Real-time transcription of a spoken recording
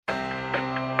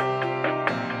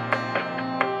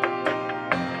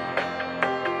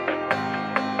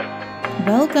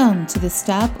Welcome to the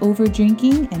Stop Over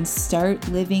Drinking and Start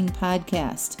Living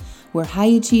podcast, where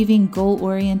high-achieving,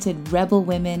 goal-oriented rebel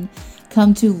women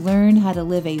come to learn how to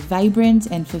live a vibrant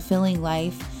and fulfilling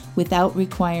life without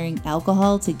requiring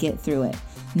alcohol to get through it.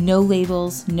 No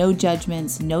labels, no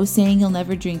judgments, no saying you'll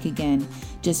never drink again,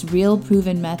 just real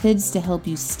proven methods to help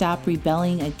you stop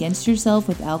rebelling against yourself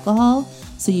with alcohol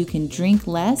so you can drink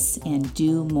less and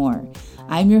do more.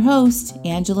 I'm your host,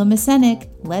 Angela Masenik.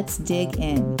 Let's dig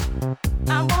in.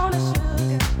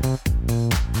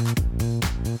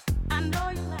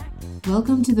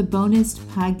 Welcome to the bonus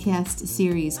podcast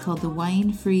series called the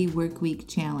Wine-Free Workweek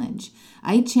Challenge.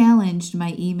 I challenged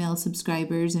my email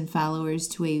subscribers and followers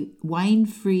to a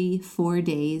wine-free 4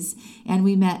 days, and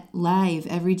we met live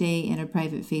every day in a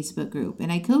private Facebook group,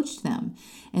 and I coached them.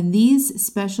 And these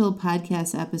special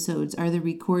podcast episodes are the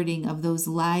recording of those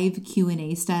live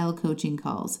Q&A style coaching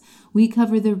calls. We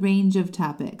cover the range of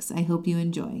topics. I hope you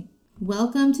enjoy.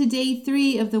 Welcome to day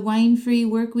 3 of the Wine-Free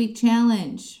Workweek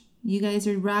Challenge. You guys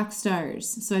are rock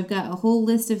stars. So I've got a whole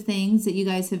list of things that you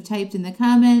guys have typed in the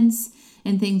comments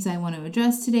and things I want to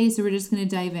address today. So we're just going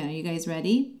to dive in. Are you guys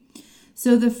ready?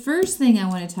 So the first thing I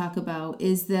want to talk about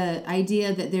is the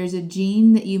idea that there's a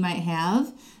gene that you might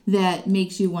have that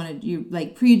makes you you're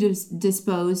like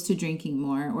predisposed to drinking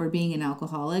more or being an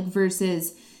alcoholic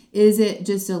versus is it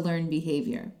just a learned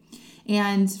behavior?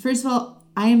 And first of all,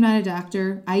 I am not a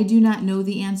doctor. I do not know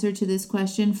the answer to this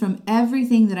question. From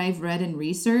everything that I've read and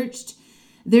researched,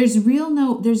 there's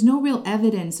no real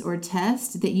evidence or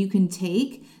test that you can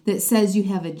take that says you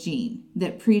have a gene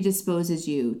that predisposes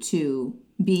you to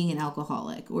being an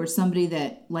alcoholic or somebody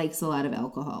that likes a lot of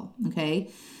alcohol,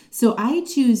 okay? So I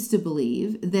choose to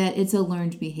believe that it's a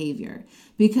learned behavior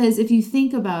because if you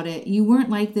think about it, you weren't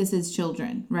like this as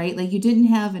children, right? Like you didn't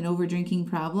have an over-drinking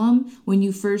problem when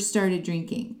you first started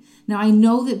drinking. Now, I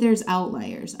know that there's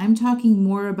outliers. I'm talking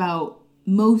more about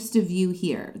most of you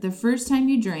here. The first time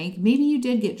you drank, maybe you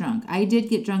did get drunk. I did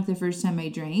get drunk the first time I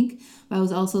drank, but I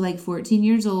was also like 14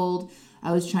 years old.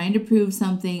 I was trying to prove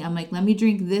something. I'm like, let me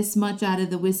drink this much out of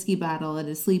the whiskey bottle at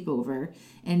a sleepover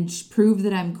and prove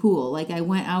that I'm cool. Like I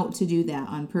went out to do that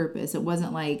on purpose. It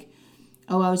wasn't like,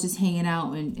 oh, I was just hanging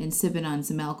out and sipping on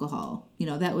some alcohol. You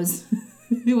know, that was,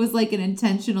 it was like an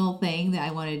intentional thing that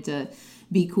I wanted to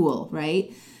be cool,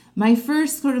 right? My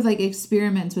first sort of like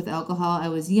experiments with alcohol, I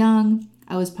was young.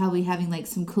 I was probably having like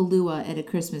some Kahlua at a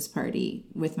Christmas party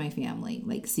with my family,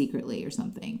 like secretly or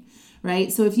something,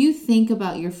 right? So if you think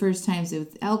about your first times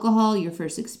with alcohol, your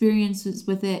first experiences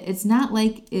with it, it's not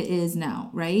like it is now,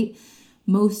 right?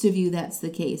 Most of you, that's the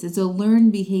case. It's a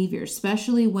learned behavior,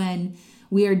 especially when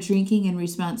we are drinking in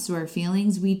response to our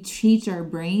feelings. We teach our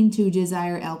brain to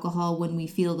desire alcohol when we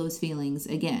feel those feelings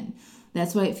again.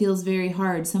 That's why it feels very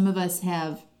hard. Some of us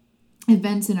have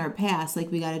events in our past,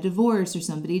 like we got a divorce or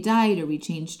somebody died or we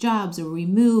changed jobs or we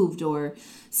moved or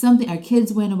something, our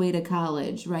kids went away to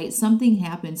college, right? Something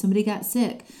happened, somebody got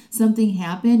sick, something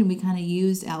happened and we kind of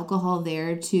used alcohol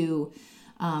there to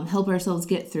help ourselves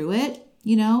get through it,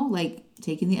 you know, like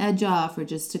taking the edge off or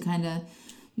just to kind of,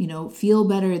 you know, feel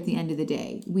better at the end of the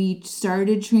day. We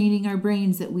started training our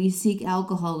brains that we seek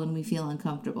alcohol when we feel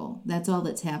uncomfortable. That's all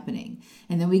that's happening.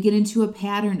 And then we get into a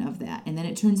pattern of that. And then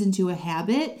it turns into a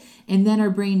habit. And then our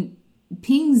brain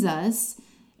pings us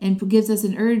and gives us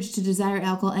an urge to desire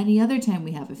alcohol any other time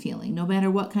we have a feeling, no matter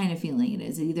what kind of feeling it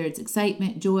is. Either it's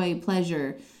excitement, joy,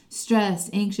 pleasure, stress,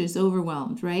 anxious,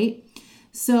 overwhelmed, right?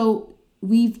 So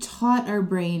we've taught our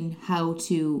brain how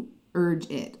to urge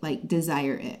it, like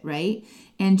desire it, right?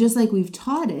 And just like we've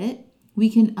taught it, we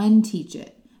can unteach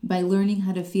it by learning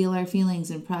how to feel our feelings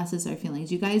and process our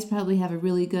feelings. You guys probably have a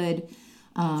really good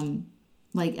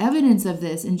evidence of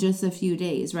this in just a few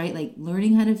days, right? Like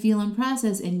learning how to feel and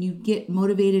process, and you get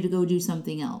motivated to go do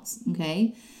something else,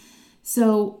 okay?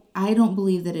 So I don't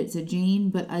believe that it's a gene,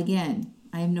 but again,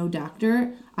 I am no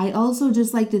doctor. I also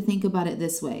just like to think about it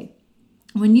this way.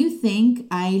 When you think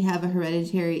I have a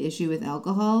hereditary issue with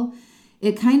alcohol,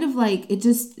 it kind of like, it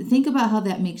just, think about how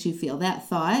that makes you feel. That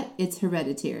thought, it's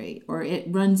hereditary or it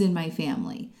runs in my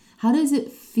family. How does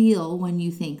it feel when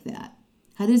you think that?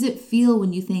 How does it feel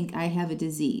when you think I have a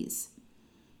disease?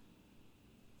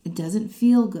 It doesn't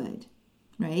feel good,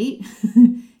 right?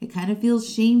 It kind of feels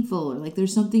shameful or like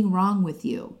there's something wrong with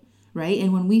you, right?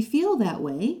 And when we feel that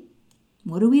way,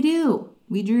 what do?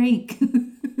 We drink.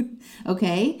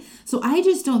 Okay, so I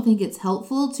just don't think it's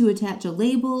helpful to attach a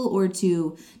label or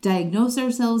to diagnose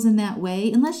ourselves in that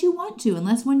way unless you want to,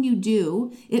 unless when you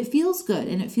do, it feels good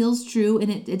and it feels true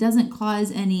and it doesn't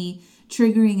cause any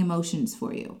triggering emotions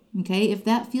for you. Okay? If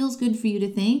that feels good for you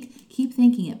to think, keep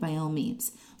thinking it by all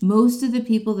means. Most of the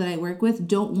people that I work with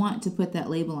don't want to put that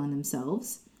label on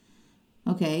themselves.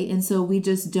 Okay? And so we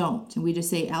just don't. And we just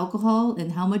say alcohol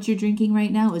and how much you're drinking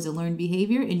right now is a learned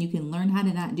behavior, and you can learn how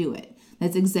to not do it.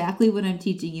 That's exactly what I'm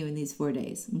teaching you in these 4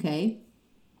 days. Okay?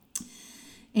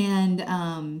 And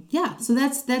so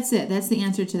that's it. That's the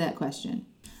answer to that question.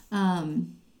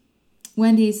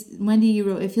 Wendy, you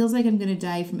wrote, it feels like I'm going to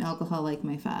die from alcohol like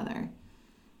my father.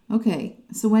 Okay,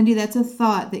 so Wendy, that's a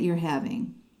thought that you're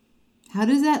having. How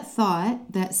does that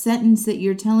thought, that sentence that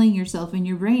you're telling yourself in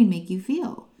your brain make you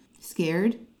feel?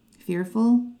 Scared?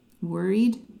 Fearful?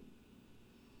 Worried?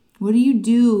 What do you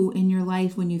do in your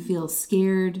life when you feel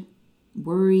scared,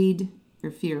 worried,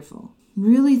 or fearful?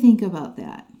 Really think about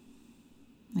that.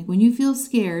 Like when you feel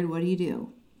scared, what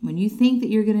do? When you think that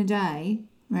you're going to die,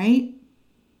 right?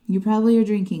 You probably are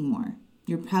drinking more.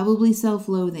 You're probably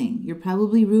self-loathing. You're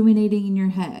probably ruminating in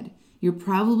your head. You're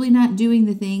probably not doing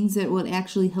the things that would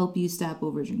actually help you stop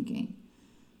over drinking.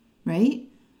 Right?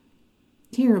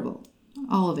 Terrible.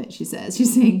 All of it, she says.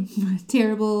 She's saying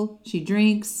terrible. She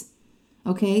drinks.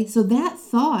 Okay? So that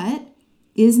thought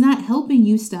is not helping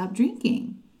you stop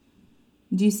drinking.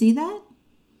 Do you see that?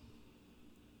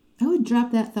 I would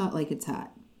drop that thought like it's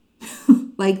hot.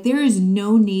 Like there is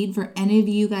no need for any of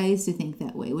you guys to think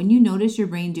that way. When you notice your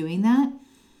brain doing that,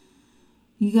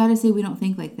 you got to say, we don't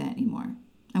think like that anymore.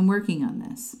 I'm working on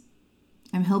this.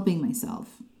 I'm helping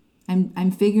myself.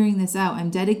 I'm figuring this out. I'm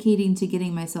dedicating to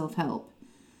getting myself help.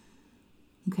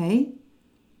 Okay?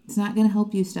 It's not going to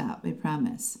help you stop, I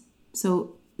promise.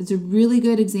 So it's a really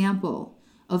good example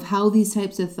of how these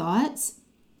types of thoughts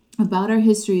about our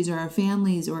histories or our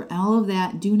families or all of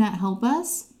that do not help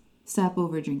us stop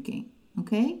over drinking.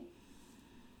 Okay?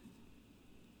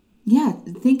 Yeah,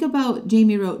 think about,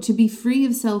 Jamie wrote, to be free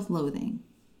of self-loathing.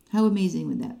 How amazing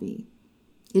would that be?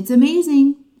 It's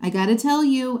amazing. I got to tell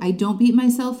you, I don't beat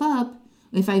myself up.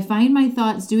 If I find my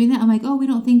thoughts doing that, I'm like, oh, we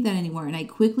don't think that anymore. And I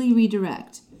quickly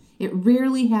redirect. It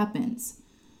rarely happens.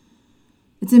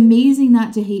 It's amazing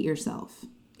not to hate yourself.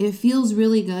 It feels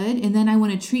really good. And then I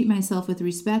want to treat myself with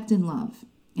respect and love.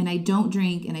 And I don't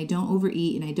drink and I don't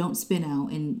overeat and I don't spin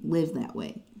out and live that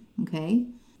way. Okay?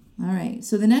 All right.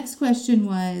 So the next question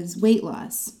was weight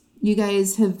loss. You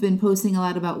guys have been posting a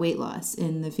lot about weight loss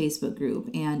in the Facebook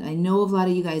group. And I know a lot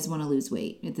of you guys want to lose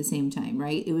weight at the same time,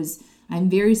 right? I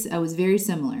was very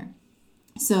similar.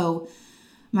 So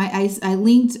I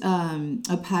linked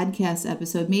a podcast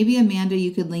episode. Maybe Amanda,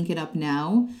 you could link it up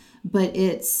now. But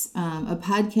it's a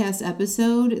podcast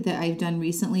episode that I've done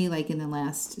recently, like in the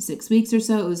last 6 weeks or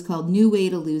so. It was called New Way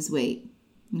to Lose Weight.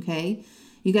 Okay?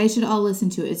 You guys should all listen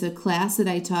to it. It's a class that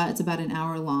I taught. It's about an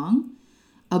hour long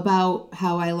about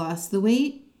how I lost the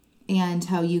weight and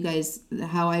how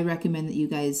I recommend that you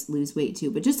guys lose weight too.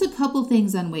 But just a couple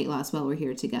things on weight loss while we're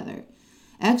here together.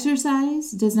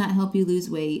 Exercise does not help you lose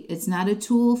weight. It's not a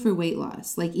tool for weight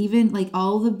loss. Like even like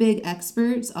all the big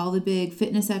experts, all the big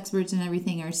fitness experts and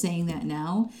everything are saying that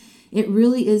now. It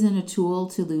really isn't a tool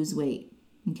to lose weight.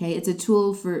 Okay? It's a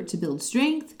tool to build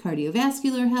strength,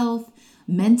 cardiovascular health,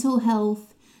 mental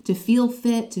health, to feel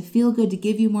fit, to feel good, to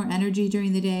give you more energy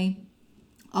during the day.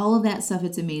 All of that stuff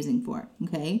it's amazing for.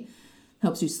 Okay?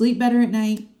 Helps you sleep better at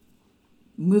night,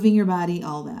 moving your body,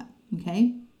 all that.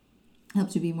 Okay?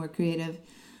 Helps you be more creative,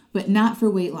 but not for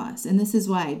weight loss. And this is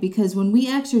why. Because when we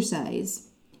exercise,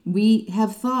 we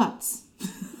have thoughts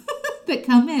that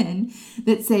come in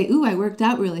that say, ooh, I worked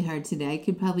out really hard today. I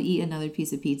could probably eat another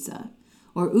piece of pizza.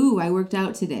 Or, ooh, I worked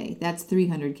out today. That's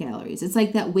 300 calories. It's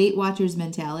like that Weight Watchers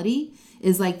mentality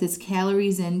is like this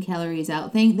calories in, calories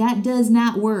out thing. That does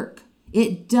not work.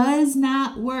 It does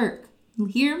not work.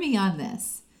 Hear me on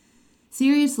this.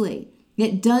 Seriously,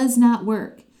 it does not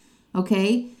work.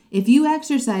 Okay? If you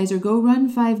exercise or go run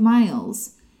 5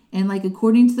 miles, and like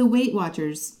according to the Weight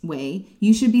Watchers way,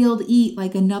 you should be able to eat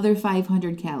like another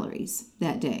 500 calories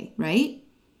that day, right?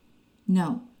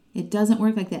 No, it doesn't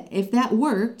work like that. If that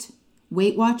worked,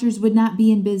 Weight Watchers would not be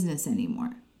in business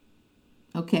anymore.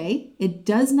 Okay? It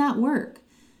does not work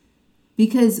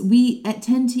because we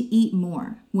tend to eat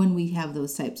more when we have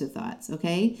those types of thoughts,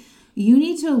 okay? You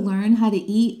need to learn how to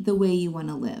eat the way you want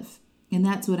to live. And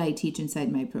that's what I teach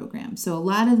inside my program. So a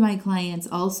lot of my clients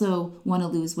also want to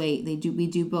lose weight. We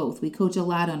do both. We coach a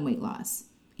lot on weight loss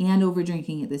and over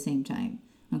drinking at the same time.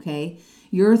 Okay?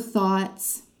 Your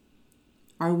thoughts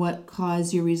are what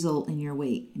cause your result in your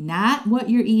weight. Not what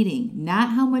you're eating.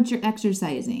 Not how much you're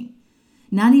exercising.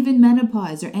 Not even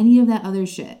menopause or any of that other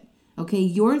shit. Okay?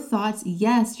 Your thoughts,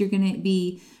 yes, you're going to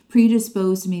be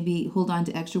predisposed to maybe hold on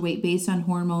to extra weight based on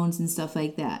hormones and stuff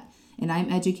like that. and I'm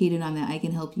educated on that. I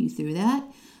can help you through that.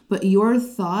 But your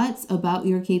thoughts about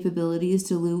your capabilities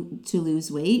to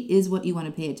lose weight is what you want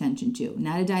to pay attention to,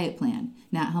 not a diet plan,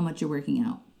 not how much you're working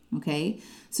out. Okay?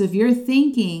 So if you're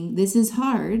thinking, this is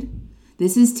hard,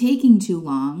 this is taking too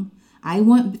long, I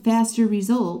want faster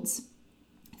results,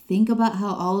 think about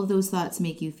how all of those thoughts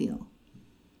make you feel.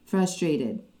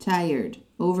 Frustrated, tired,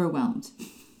 overwhelmed.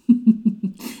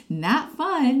 Not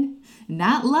fun,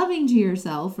 not loving to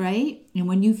yourself, right? And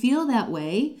when you feel that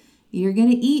way, you're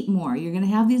going to eat more. You're going to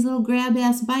have these little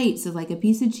grab-ass bites of like a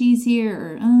piece of cheese here,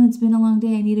 or, oh, it's been a long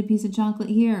day, I need a piece of chocolate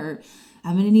here, or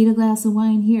I'm going to need a glass of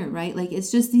wine here, right? Like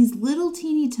it's just these little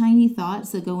teeny tiny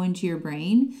thoughts that go into your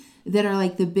brain that are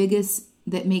like the biggest,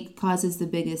 that causes the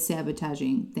biggest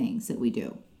sabotaging things that we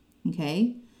do,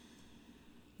 okay?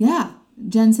 Yeah,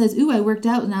 Jen says, ooh, I worked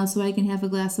out now so I can have a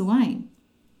glass of wine.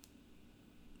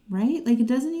 Right? Like it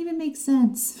doesn't even make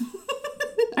sense.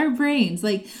 Our brains,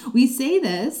 like we say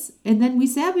this and then we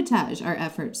sabotage our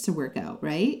efforts to work out,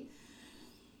 right?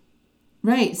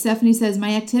 Right. Stephanie says,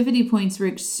 my activity points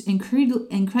were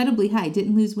incredibly high.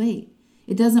 Didn't lose weight.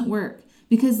 It doesn't work.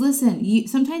 Because listen,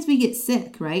 sometimes we get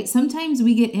sick, right? Sometimes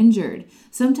we get injured.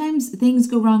 Sometimes things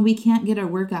go wrong. We can't get our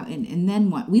workout in. And then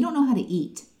what? We don't know how to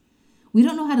eat. We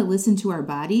don't know how to listen to our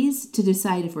bodies to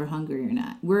decide if we're hungry or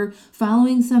not. We're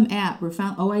following some app.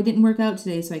 I didn't work out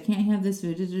today, so I can't have this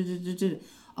food.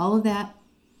 All of that.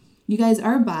 You guys,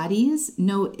 our bodies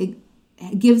know, it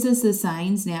gives us the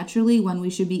signs naturally when we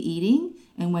should be eating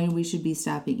and when we should be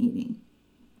stopping eating.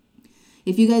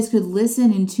 If you guys could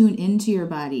listen and tune into your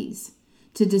bodies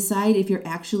to decide if you're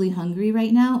actually hungry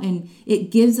right now, and it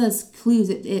gives us clues.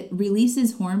 It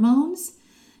releases hormones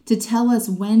to tell us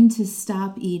when to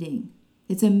stop eating.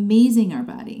 It's amazing, our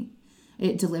body.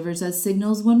 It delivers us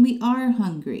signals when we are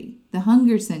hungry. The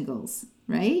hunger signals,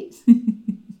 right?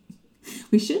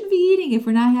 We shouldn't be eating if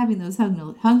we're not having those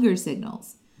hunger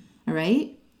signals, all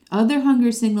right? Other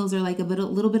hunger signals are like a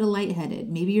little bit of lightheaded.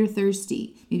 Maybe you're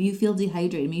thirsty. Maybe you feel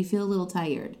dehydrated. Maybe you feel a little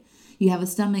tired. You have a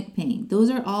stomach pain. Those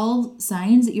are all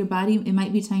signs that your body, it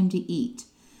might be time to eat.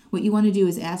 What you want to do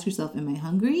is ask yourself, am I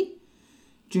hungry?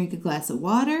 Drink a glass of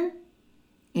water.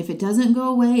 If it doesn't go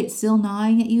away, it's still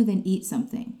gnawing at you, then eat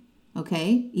something,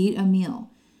 okay? Eat a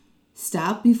meal.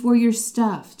 Stop before you're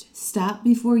stuffed. Stop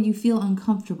before you feel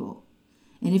uncomfortable.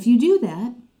 And if you do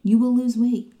that, you will lose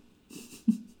weight.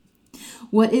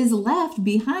 What is left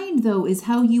behind, though, is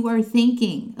how you are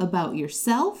thinking about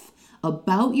yourself,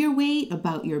 about your weight,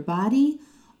 about your body.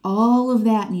 All of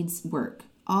that needs work.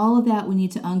 All of that we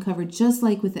need to uncover, just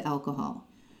like with the alcohol.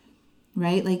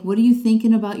 Right? Like, what are you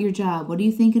thinking about your job? What are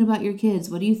you thinking about your kids?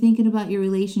 What are you thinking about your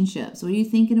relationships? What are you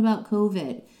thinking about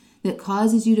COVID that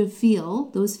causes you to feel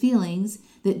those feelings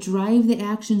that drive the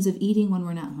actions of eating when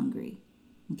we're not hungry?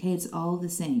 Okay, it's all the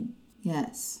same.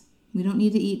 Yes, we don't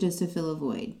need to eat just to fill a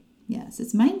void. Yes,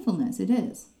 it's mindfulness. It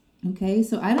is. Okay,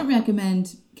 so I don't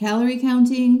recommend calorie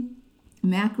counting,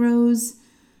 macros,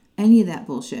 any of that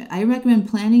bullshit. I recommend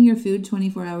planning your food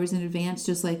 24 hours in advance,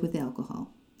 just like with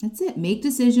alcohol. That's it. Make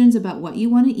decisions about what you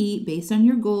want to eat based on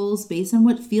your goals, based on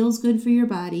what feels good for your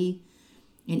body,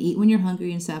 and eat when you're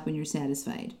hungry and stop when you're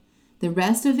satisfied. The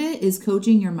rest of it is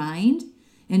coaching your mind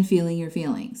and feeling your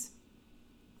feelings.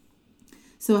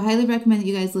 So I highly recommend that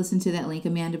you guys listen to that link.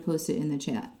 Amanda posted it in the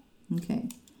chat. Okay,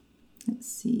 let's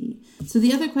see. So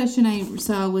the other question I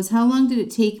saw was, how long did it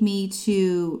take me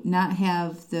to not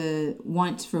have the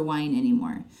want for wine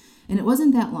anymore? And it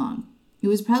wasn't that long. It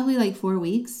was probably like 4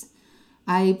 weeks.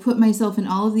 I put myself in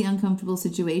all of the uncomfortable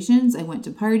situations. I went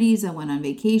to parties, I went on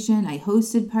vacation, I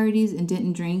hosted parties and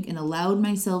didn't drink, and allowed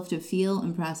myself to feel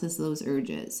and process those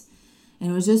urges. And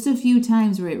it was just a few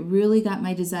times where it really got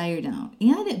my desire down,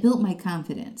 and it built my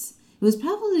confidence. It was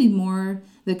probably more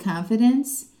the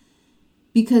confidence,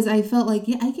 because I felt like,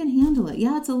 yeah, I can handle it.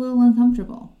 Yeah, it's a little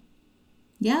uncomfortable.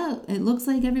 Yeah, it looks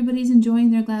like everybody's enjoying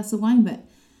their glass of wine, but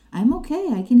I'm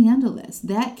okay. I can handle this.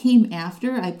 That came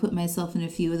after I put myself in a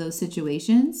few of those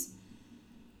situations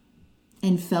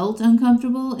and felt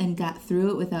uncomfortable and got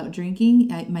through it without drinking.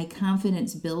 My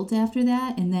confidence built after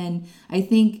that. And then I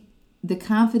think the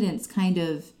confidence kind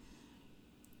of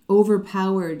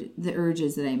overpowered the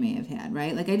urges that I may have had,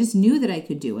 right? Like I just knew that I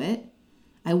could do it.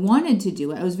 I wanted to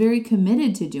do it. I was very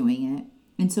committed to doing it.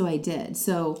 And so I did.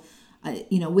 So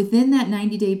within that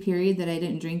 90-day period that I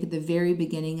didn't drink at the very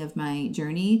beginning of my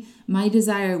journey, my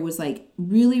desire was like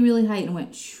really, really high and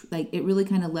went like it really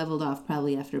kind of leveled off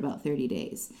probably after about 30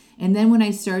 days. And then when I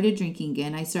started drinking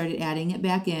again, I started adding it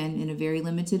back in a very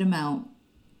limited amount.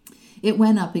 It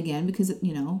went up again because,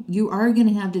 you are going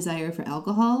to have desire for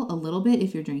alcohol a little bit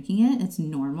if you're drinking it. It's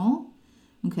normal.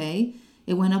 Okay.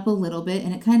 It went up a little bit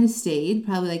and it kind of stayed.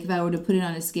 Probably like if I were to put it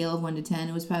on a scale of 1 to 10,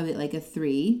 it was probably like a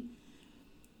 3.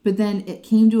 But then it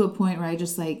came to a point where I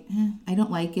just like, I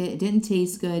don't like it. It didn't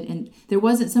taste good. And there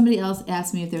wasn't, somebody else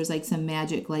asked me if there was like some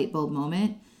magic light bulb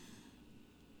moment.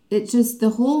 It just,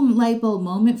 the whole light bulb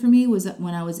moment for me was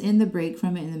when I was in the break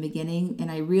from it in the beginning and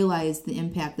I realized the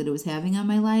impact that it was having on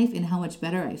my life and how much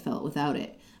better I felt without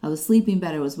it. I was sleeping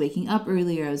better. I was waking up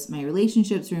earlier. My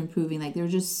relationships were improving. Like they were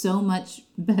just so much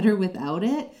better without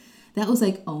it. That was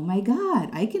like, oh my God,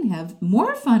 I can have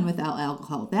more fun without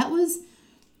alcohol. That was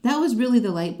really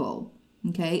the light bulb.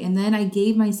 Okay. And then I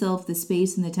gave myself the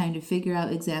space and the time to figure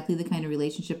out exactly the kind of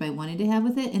relationship I wanted to have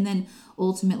with it. And then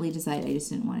ultimately decided I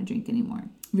just didn't want to drink anymore.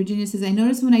 Virginia says, I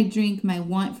notice when I drink, my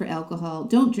want for alcohol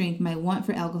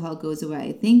goes away.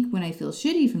 I think when I feel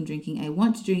shitty from drinking, I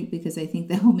want to drink because I think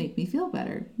that will make me feel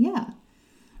better. Yeah.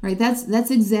 Right.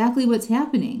 That's exactly what's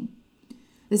happening.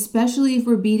 Especially if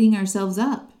we're beating ourselves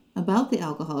up about the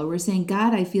alcohol. Or we're saying,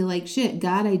 God, I feel like shit.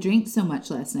 God, I drank so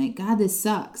much last night. God, this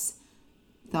sucks.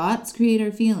 Thoughts create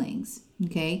our feelings.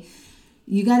 Okay.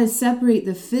 You got to separate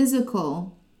the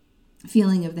physical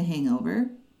feeling of the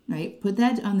hangover, right? Put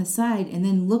that on the side and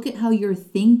then look at how you're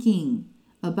thinking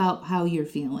about how you're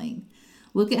feeling.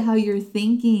 Look at how you're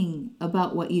thinking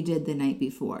about what you did the night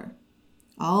before.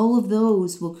 All of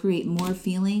those will create more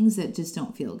feelings that just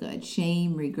don't feel good.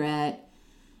 Shame, regret,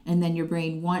 and then your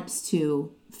brain wants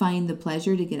to find the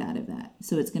pleasure to get out of that.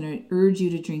 So it's going to urge you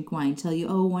to drink wine, tell you,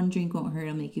 oh, one drink won't hurt,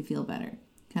 it'll make you feel better.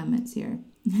 Comments here.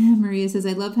 Maria says,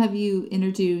 I love how you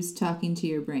introduced talking to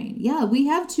your brain. Yeah, we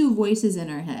have two voices in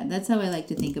our head. That's how I like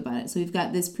to think about it. So we've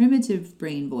got this primitive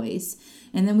brain voice,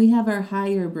 and then we have our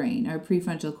higher brain, our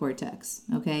prefrontal cortex,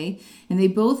 okay? And they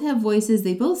both have voices.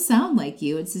 They both sound like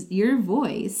you. It's your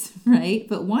voice, right?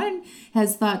 But one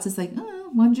has thoughts. It's like, oh,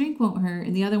 one drink won't hurt.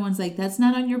 And the other one's like, that's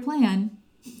not on your plan.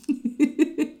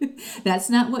 That's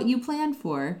not what you planned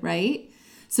for, right?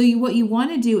 So what you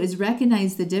want to do is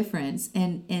recognize the difference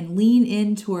and lean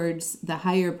in towards the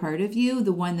higher part of you,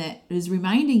 the one that is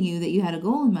reminding you that you had a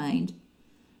goal in mind,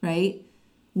 right?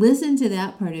 Listen to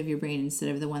that part of your brain instead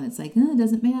of the one that's like, oh, it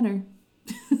doesn't matter,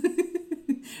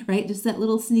 right? Just that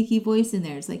little sneaky voice in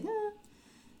there. It's like,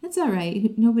 it's all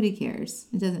right. Nobody cares.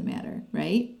 It doesn't matter,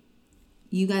 right?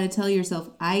 You got to tell yourself,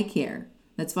 I care.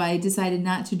 That's why I decided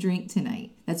not to drink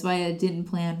tonight. That's why I didn't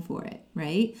plan for it,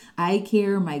 right? I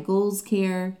care. My goals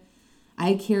care.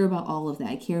 I care about all of that.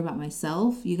 I care about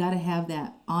myself. You got to have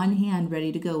that on hand,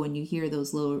 ready to go when you hear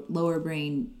those lower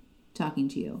brain talking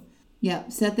to you.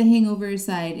 Yep. Set the hangover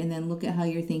aside and then look at how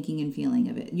you're thinking and feeling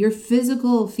of it. Your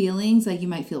physical feelings, like you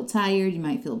might feel tired, you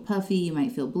might feel puffy, you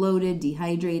might feel bloated,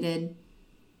 dehydrated,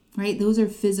 right? Those are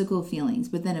physical feelings.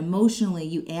 But then emotionally,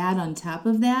 you add on top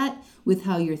of that with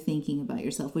how you're thinking about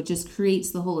yourself, which just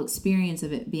creates the whole experience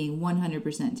of it being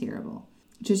 100% terrible.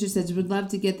 Trisha says, would love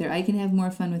to get there. I can have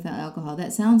more fun without alcohol.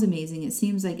 That sounds amazing. It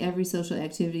seems like every social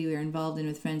activity we are involved in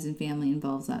with friends and family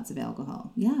involves lots of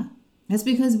alcohol. Yeah. That's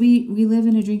because we live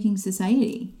in a drinking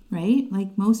society, right?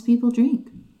 Like most people drink.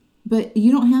 But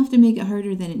you don't have to make it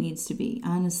harder than it needs to be,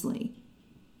 honestly.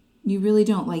 You really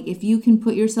don't. Like if you can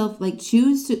put yourself, like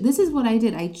choose to, this is what I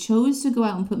did. I chose to go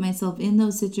out and put myself in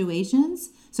those situations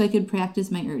so I could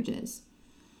practice my urges.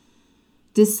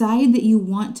 Decide that you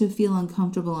want to feel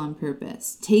uncomfortable on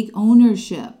purpose. Take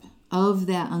ownership of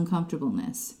that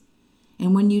uncomfortableness.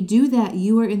 And when you do that,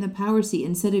 you are in the power seat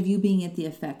instead of you being at the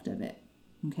effect of it.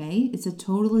 Okay? It's a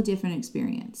totally different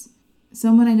experience.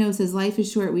 Someone I know says, life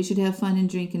is short. We should have fun and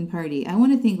drink and party. I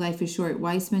want to think life is short.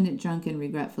 Why spend it drunk and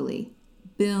regretfully?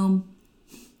 Boom.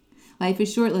 Life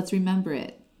is short. Let's remember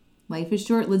it. Life is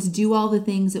short. Let's do all the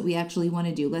things that we actually want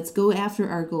to do. Let's go after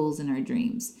our goals and our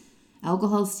dreams.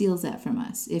 Alcohol steals that from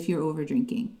us if you're over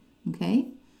drinking. Okay?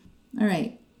 All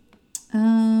right.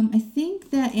 I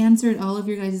think that answered all of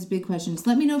your guys' big questions.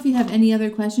 Let me know if you have any other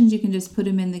questions. You can just put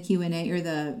them in the Q&A or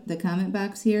the comment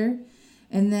box here.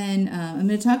 And then I'm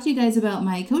going to talk to you guys about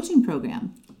my coaching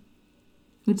program,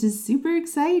 which is super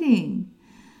exciting.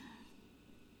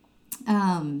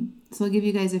 So I'll give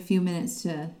you guys a few minutes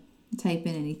to type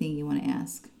in anything you want to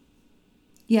ask.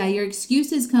 Yeah, your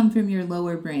excuses come from your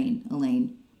lower brain,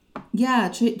 Elaine. Yeah,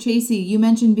 Tracy, you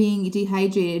mentioned being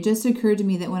dehydrated. It just occurred to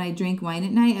me that when I drank wine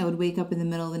at night, I would wake up in the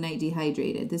middle of the night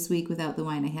dehydrated. This week without the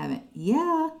wine, I haven't.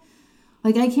 Yeah,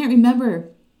 like I can't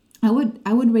remember. I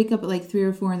would wake up at like 3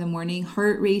 or 4 in the morning,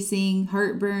 heart racing,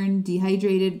 heartburn,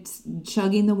 dehydrated,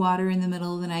 chugging the water in the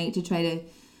middle of the night to try to,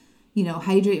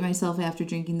 hydrate myself after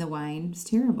drinking the wine. It's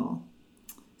terrible.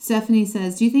 Stephanie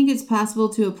says, do you think it's possible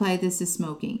to apply this to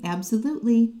smoking?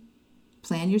 Absolutely.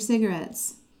 Plan your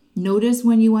cigarettes. Notice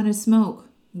when you want to smoke.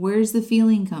 Where's the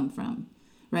feeling come from?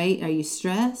 right? Are you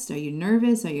stressed? Are you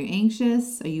nervous? Are you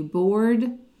anxious? Are you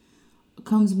bored? It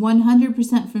comes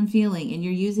 100% from feeling, and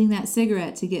you're using that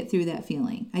cigarette to get through that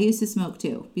feeling. I used to smoke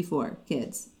too before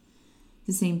kids.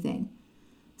 The same thing.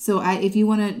 So if you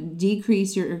want to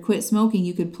decrease or quit smoking,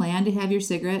 you could plan to have your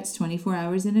cigarettes 24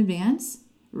 hours in advance,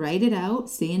 write it out,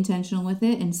 stay intentional with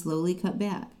it, and slowly cut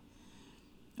back.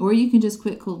 Or you can just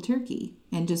quit cold turkey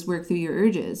and just work through your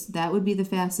urges. That would be the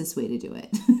fastest way to do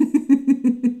it.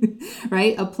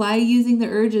 Right? Apply using the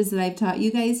urges that I've taught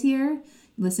you guys here.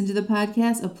 Listen to the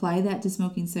podcast. Apply that to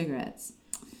smoking cigarettes.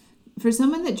 For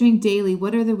someone that drank daily,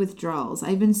 what are the withdrawals?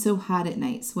 I've been so hot at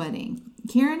night, sweating.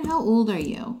 Karen, how old are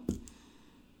you?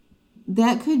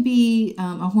 That could be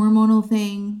a hormonal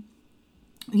thing.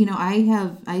 You know,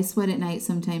 I sweat at night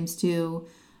sometimes too.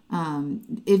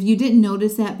 If you didn't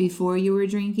notice that before you were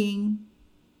drinking,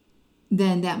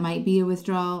 then that might be a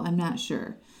withdrawal. I'm not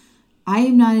sure. I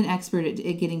am not an expert at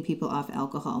getting people off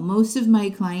alcohol. Most of my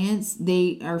clients,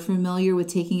 they are familiar with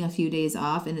taking a few days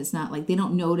off, and it's not like they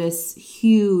don't notice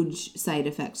huge side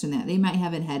effects from that. They might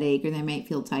have a headache or they might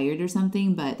feel tired or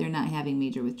something, but they're not having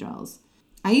major withdrawals.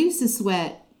 I used to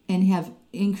sweat and have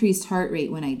increased heart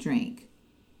rate when I drank.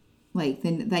 Like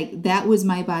that was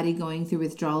my body going through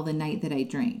withdrawal the night that I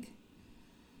drank.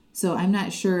 So I'm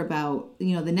not sure about,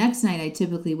 the next night I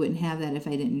typically wouldn't have that if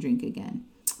I didn't drink again.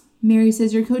 Mary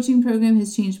says, your coaching program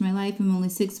has changed my life. I'm only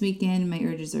 6 weeks in and my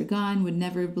urges are gone. Would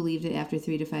never have believed it after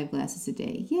 3 to 5 glasses a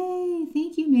day. Yay.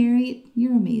 Thank you, Mary.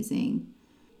 You're amazing.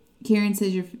 Karen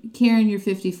says, you're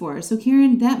 54. So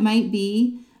Karen, that might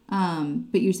be,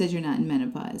 but you said you're not in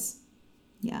menopause.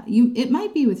 Yeah, it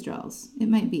might be withdrawals. It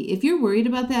might be. If you're worried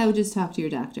about that, I would just talk to your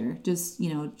doctor. Just,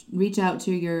 reach out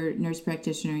to your nurse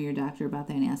practitioner or your doctor about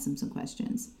that and ask them some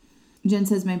questions. Jen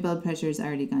says, my blood pressure has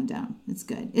already gone down. It's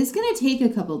good. It's going to take a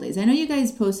couple days. I know you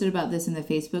guys posted about this in the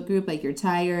Facebook group, like you're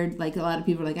tired. Like a lot of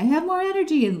people are like, I have more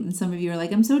energy. And some of you are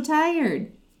like, I'm so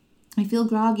tired. I feel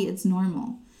groggy. It's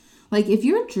normal. Like if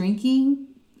you're drinking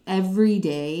every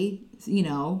day,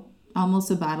 almost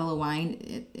a bottle of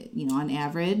wine, on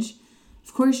average,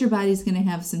 of course your body's going to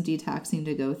have some detoxing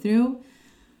to go through.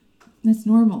 That's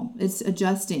normal. It's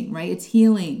adjusting, right? It's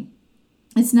healing.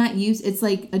 It's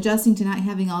like adjusting to not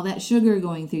having all that sugar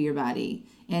going through your body.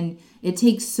 And it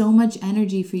takes so much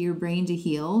energy for your brain to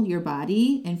heal your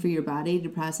body and for your body to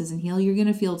process and heal. You're going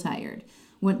to feel tired.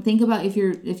 Think about if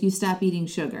you stop eating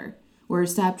sugar or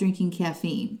stop drinking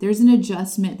caffeine. There's an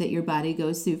adjustment that your body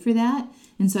goes through for that.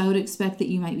 And so I would expect that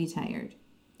you might be tired.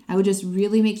 I would just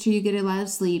really make sure you get a lot of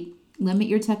sleep. Limit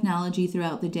your technology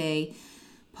throughout the day.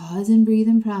 Pause and breathe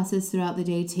and process throughout the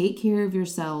day. Take care of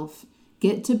yourself.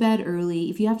 Get to bed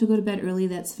early. If you have to go to bed early,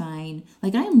 that's fine.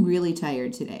 Like I'm really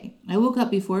tired today. I woke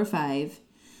up before 5.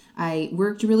 I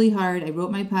worked really hard. I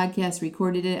wrote my podcast,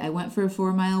 recorded it. I went for a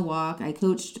 4-mile walk. I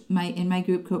coached in my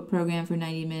group program for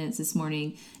 90 minutes this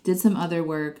morning. Did some other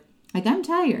work. Like I'm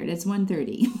tired. It's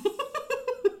 1:30.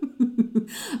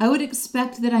 I would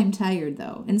expect that I'm tired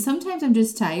though. And sometimes I'm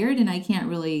just tired and I can't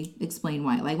really explain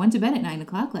why. Like I went to bed at 9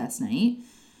 o'clock last night.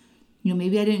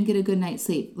 Maybe I didn't get a good night's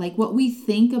sleep. Like what we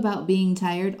think about being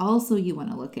tired, also you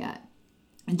want to look at.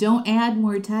 And don't add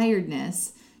more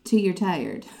tiredness to your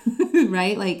tired,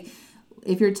 right? Like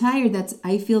if you're tired,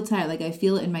 I feel tired. Like I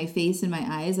feel it in my face and my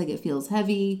eyes. Like it feels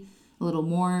heavy, a little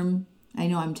warm. I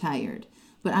know I'm tired.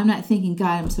 But I'm not thinking,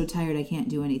 God, I'm so tired I can't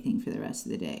do anything for the rest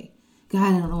of the day.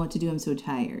 God, I don't know what to do. I'm so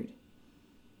tired.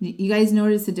 You guys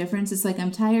notice the difference? It's like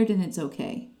I'm tired and it's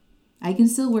okay. I can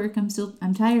still work.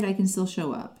 I'm tired. I can still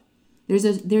show up. There's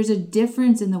a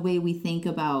difference in the way we think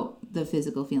about the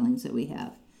physical feelings that we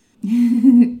have.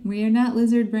 We are not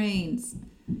lizard brains.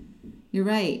 You're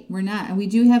right. We're not. And we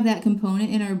do have that component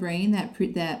in our brain, that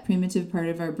primitive part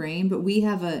of our brain. But we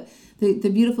have the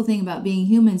beautiful thing about being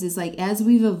humans is like as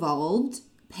we've evolved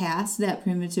past that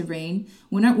primitive brain,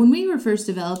 when we were first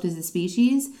developed as a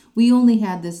species, we only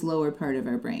had this lower part of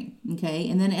our brain. Okay.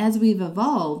 And then as we've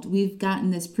evolved, we've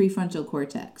gotten this prefrontal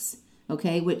cortex.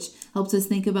 Okay, which helps us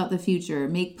think about the future,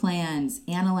 make plans,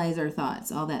 analyze our thoughts,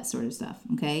 all that sort of stuff,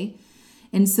 okay?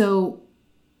 And so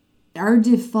our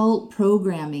default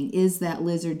programming is that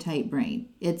lizard-type brain.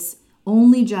 Its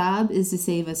only job is to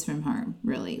save us from harm,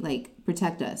 really, like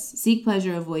protect us, seek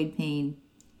pleasure, avoid pain,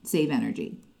 save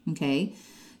energy, okay?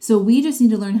 So we just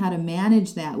need to learn how to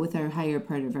manage that with our higher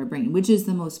part of our brain, which is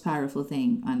the most powerful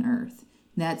thing on earth.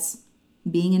 That's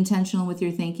being intentional with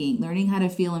your thinking, learning how to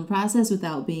feel and process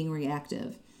without being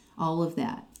reactive, all of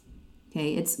that.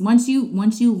 Okay, it's once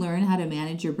you learn how to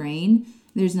manage your brain,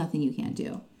 there's nothing you can't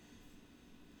do.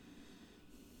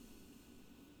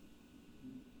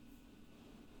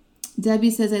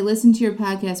 Debbie says, I listened to your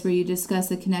podcast where you discuss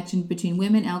the connection between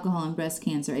women, alcohol, and breast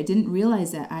cancer. I didn't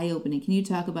realize that. Eye-opening. Can you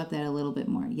talk about that a little bit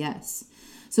more? Yes.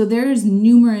 So there's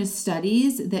numerous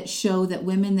studies that show that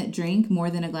women that drink more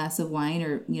than a glass of wine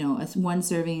or, one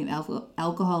serving of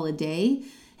alcohol a day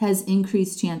has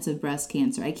increased chance of breast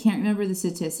cancer. I can't remember the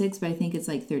statistics, but I think it's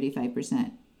like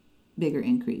 35% bigger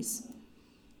increase.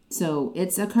 So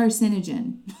it's a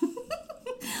carcinogen.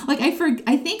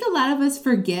 I think a lot of us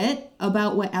forget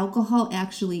about what alcohol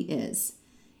actually is.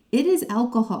 It is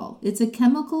alcohol. It's a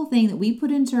chemical thing that we put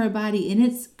into our body, and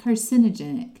it's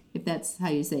carcinogenic, if that's how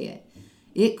you say it.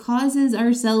 It causes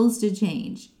our cells to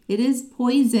change. It is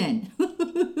poison.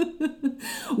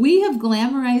 We have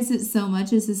glamorized it so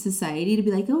much as a society to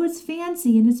be like, oh, it's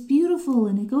fancy and it's beautiful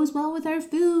and it goes well with our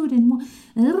food and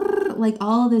like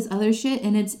all of this other shit.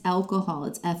 And it's alcohol.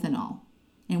 It's ethanol.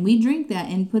 And we drink that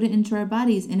and put it into our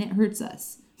bodies and it hurts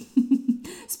us.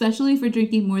 Especially for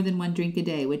drinking more than one drink a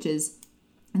day, which is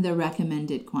the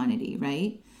recommended quantity,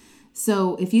 right?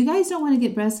 So if you guys don't want to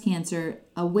get breast cancer,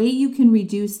 a way you can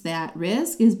reduce that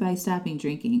risk is by stopping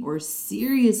drinking or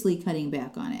seriously cutting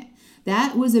back on it.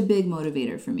 That was a big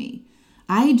motivator for me.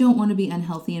 I don't want to be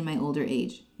unhealthy in my older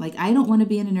age. Like, I don't want to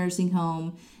be in a nursing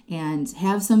home and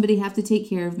have somebody have to take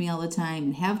care of me all the time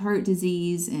and have heart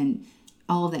disease and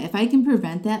all of that. If I can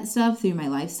prevent that stuff through my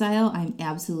lifestyle, I'm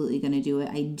absolutely going to do it.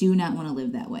 I do not want to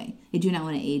live that way. I do not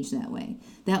want to age that way.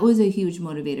 That was a huge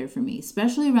motivator for me,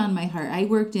 especially around my heart. I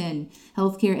worked in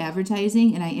healthcare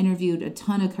advertising and I interviewed a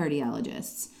ton of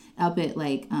cardiologists up at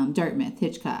Dartmouth,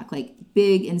 Hitchcock, like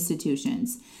big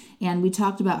institutions. And we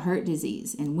talked about heart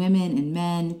disease and women and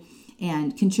men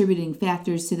and contributing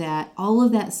factors to that. All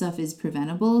of that stuff is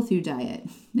preventable through diet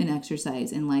and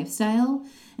exercise and lifestyle.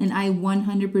 And I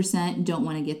 100% don't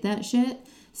want to get that shit.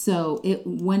 So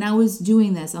when I was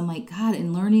doing this, I'm like, God,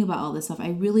 and learning about all this stuff,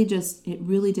 it really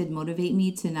did motivate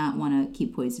me to not want to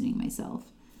keep poisoning myself.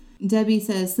 Debbie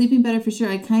says, sleeping better for sure.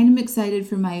 I kind of excited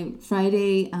for my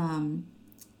Friday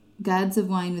Gods of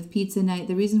Wine with pizza night.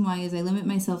 The reason why is I limit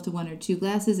myself to 1 or 2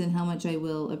 glasses and how much I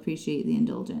will appreciate the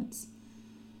indulgence.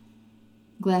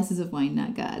 Glasses of wine,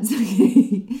 not gods.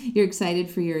 Okay. You're excited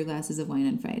for your glasses of wine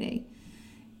on Friday.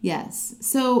 Yes.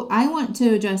 So I want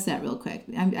to address that real quick.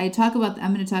 I'm going to talk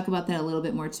about that a little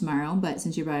bit more tomorrow, but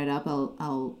since you brought it up,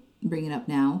 I'll bring it up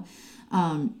now.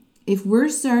 If we're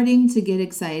starting to get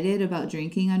excited about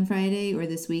drinking on Friday or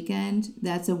this weekend,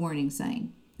 that's a warning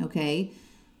sign. Okay.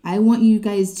 I want you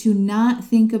guys to not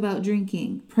think about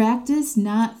drinking. Practice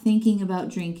not thinking about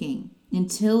drinking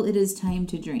until it is time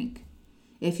to drink.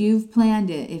 If you've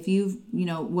planned it,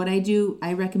 what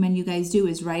I recommend you guys do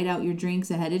is write out your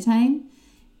drinks ahead of time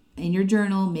in your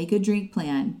journal, make a drink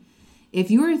plan. If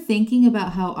you are thinking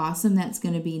about how awesome that's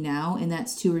going to be now, and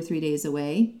that's 2 or 3 days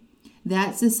away,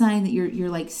 that's a sign that you're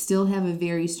like still have a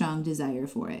very strong desire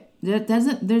for it. That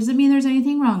doesn't mean there's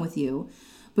anything wrong with you.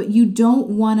 But you don't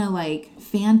want to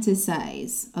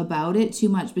fantasize about it too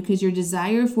much because your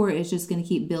desire for it is just going to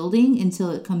keep building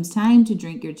until it comes time to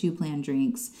drink your 2 planned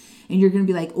drinks. And you're going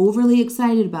to be overly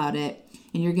excited about it.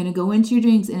 And you're going to go into your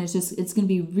drinks and it's going to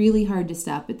be really hard to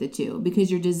stop at the 2 because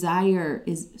your desire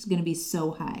is going to be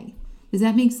so high. Does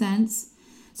that make sense?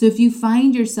 So if you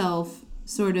find yourself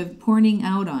sort of porning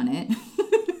out on it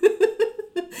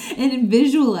and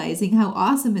visualizing how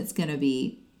awesome it's going to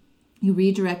be, you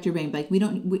redirect your brain.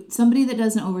 Somebody that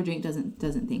doesn't overdrink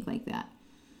doesn't think like that.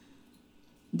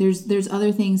 There's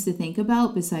other things to think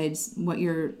about besides what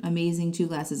your amazing 2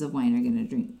 glasses of wine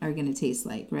are going to taste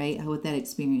like, right? What that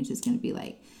experience is going to be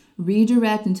like.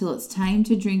 Redirect until it's time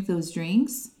to drink those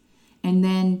drinks, and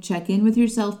then check in with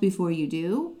yourself before you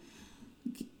do.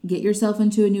 Get yourself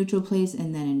into a neutral place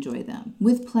and then enjoy them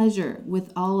with pleasure,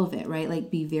 with all of it,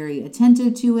 right? Be very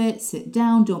attentive to it. Sit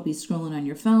down. Don't be scrolling on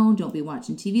your phone. Don't be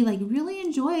watching TV. Really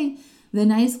enjoy the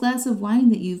nice glass of wine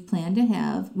that you've planned to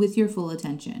have with your full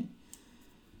attention.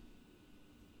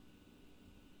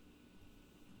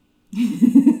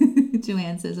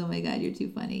 Joanne says, oh my God, you're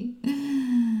too funny.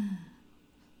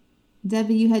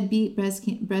 Debbie, you had beat breast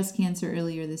cancer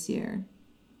earlier this year.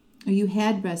 Or you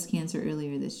had breast cancer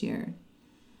earlier this year.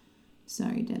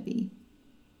 Sorry, Debbie.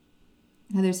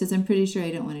 Heather says, I'm pretty sure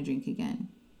I don't want to drink again.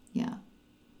 Yeah.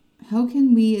 How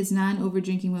can we as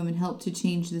non-overdrinking women help to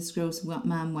change this gross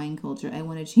mom wine culture? I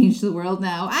want to change the world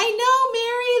now. I know,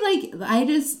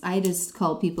 Mary. I just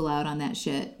call people out on that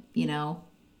shit,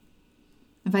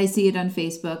 If I see it on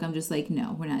Facebook, I'm just like,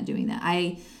 no, we're not doing that.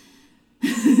 I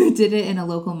did it in a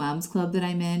local moms club that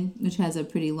I'm in, which has a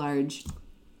pretty large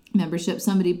membership.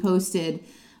 Somebody posted,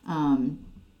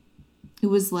 it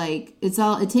was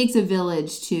it takes a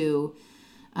village to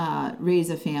raise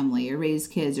a family or raise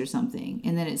kids or something.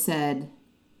 And then it said,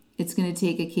 it's going to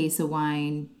take a case of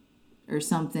wine or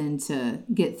something to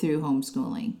get through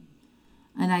homeschooling.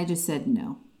 And I just said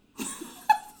no.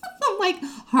 I'm like,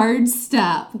 hard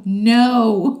stop.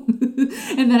 No.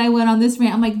 And then I went on this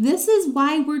rant. I'm like, this is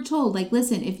why we're told, like,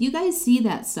 listen, if you guys see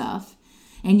that stuff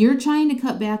and you're trying to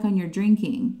cut back on your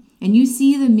drinking and you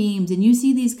see the memes and you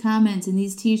see these comments and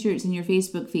these t-shirts in your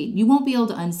Facebook feed, you won't be able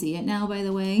to unsee it now, by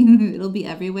the way. It'll be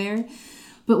everywhere.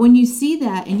 But when you see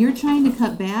that and you're trying to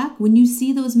cut back, when you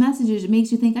see those messages, it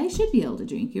makes you think, I should be able to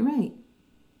drink. You're right.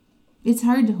 It's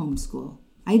hard to homeschool.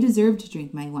 I deserve to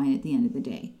drink my wine at the end of the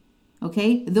day.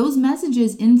 Okay? Those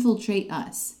messages infiltrate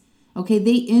us. Okay?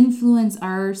 They influence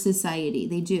our society.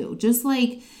 They do. Just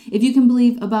like if you can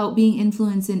believe about being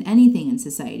influenced in anything in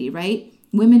society, right?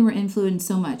 Women were influenced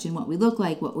so much in what we look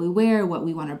like, what we wear, what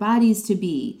we want our bodies to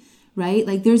be, right?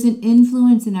 Like there's an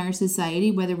influence in our society,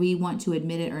 whether we want to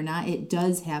admit it or not, it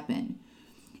does happen.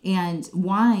 And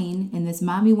wine and this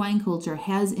mommy wine culture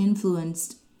has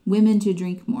influenced women to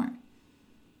drink more.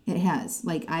 It has.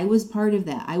 Like I was part of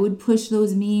that. I would push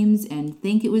those memes and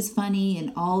think it was funny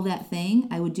and all that thing.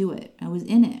 I would do it. I was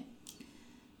in it.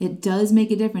 It does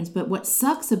make a difference. But what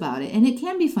sucks about it, and it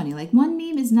can be funny, like one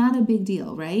meme is not a big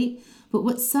deal, right? But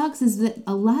what sucks is that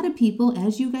a lot of people,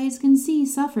 as you guys can see,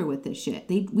 suffer with this shit.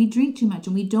 We drink too much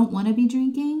and we don't want to be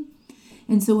drinking.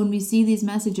 And so when we see these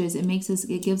messages,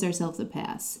 it gives ourselves a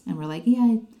pass. And we're like,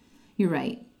 yeah, you're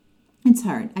right. It's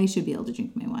hard. I should be able to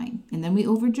drink my wine. And then we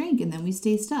overdrink and then we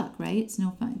stay stuck, right? It's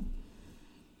no fun.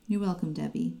 You're welcome,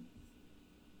 Debbie.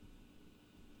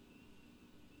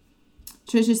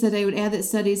 Tricia said, I would add that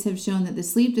studies have shown that the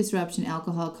sleep disruption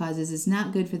alcohol causes is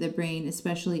not good for the brain,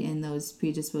 especially in those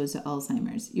predisposed to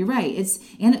Alzheimer's. You're right.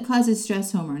 And it causes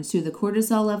stress hormones too. The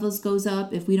cortisol levels goes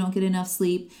up if we don't get enough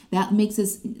sleep. That makes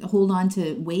us hold on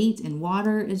to weight and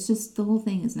water. It's just, the whole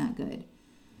thing is not good.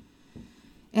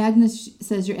 Agnes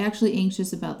says, you're actually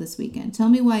anxious about this weekend. Tell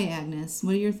me why, Agnes.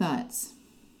 What are your thoughts?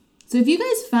 So if you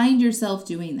guys find yourself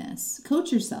doing this,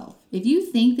 coach yourself. If you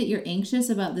think that you're anxious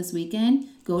about this weekend,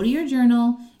 go to your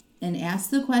journal and ask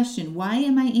the question, why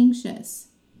am I anxious?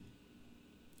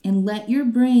 And let your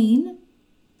brain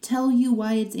tell you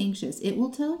why it's anxious. It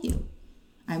will tell you.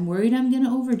 I'm worried I'm going to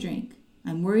overdrink.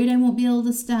 I'm worried I won't be able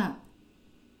to stop.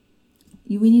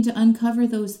 We need to uncover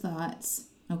those thoughts,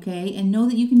 okay? And know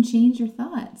that you can change your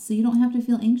thoughts so you don't have to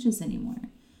feel anxious anymore.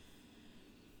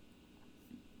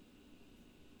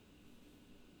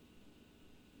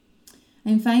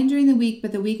 I'm fine during the week,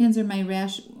 but the weekends are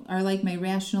like my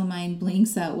rational mind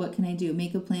blinks out. What can I do?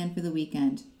 Make a plan for the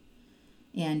weekend.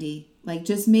 Andy, like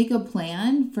just make a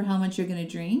plan for how much you're going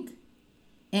to drink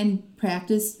and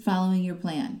practice following your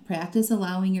plan. Practice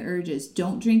allowing your urges.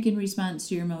 Don't drink in response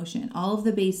to your emotion. All of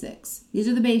the basics. These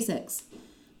are the basics.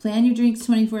 Plan your drinks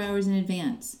 24 hours in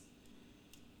advance.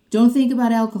 Don't think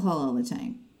about alcohol all the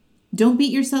time. Don't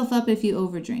beat yourself up if you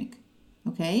overdrink.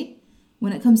 Okay?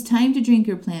 When it comes time to drink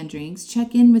your planned drinks,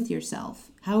 check in with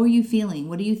yourself. How are you feeling?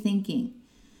 What are you thinking?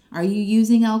 Are you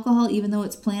using alcohol even though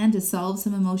it's planned to solve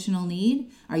some emotional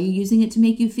need? Are you using it to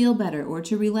make you feel better or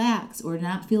to relax or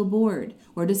not feel bored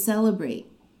or to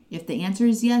celebrate? If the answer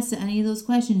is yes to any of those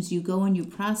questions, you go and you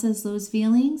process those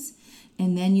feelings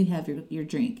and then you have your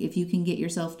drink if you can get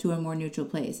yourself to a more neutral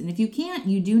place. And if you can't,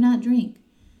 you do not drink.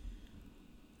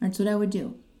 That's what I would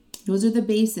do. Those are the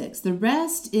basics. The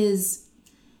rest is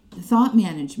thought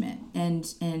management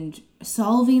and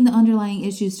solving the underlying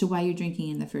issues to why you're drinking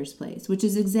in the first place, which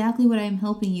is exactly what I'm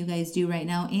helping you guys do right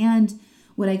now and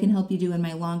what I can help you do in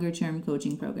my longer term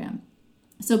coaching program.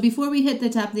 So before we hit the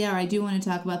top of the hour, I do want to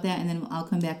talk about that and then I'll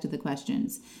come back to the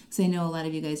questions because I know a lot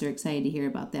of you guys are excited to hear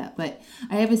about that. But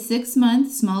I have a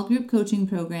 6-month small group coaching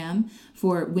program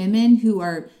for women who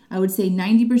are, I would say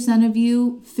 90% of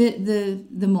you fit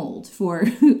the mold for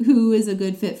who is a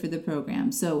good fit for the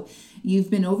program. So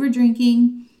you've been over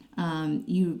drinking.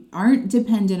 You aren't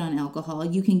dependent on alcohol.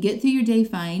 You can get through your day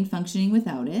fine functioning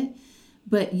without it.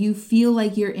 But you feel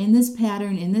like you're in this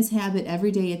pattern, in this habit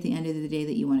every day at the end of the day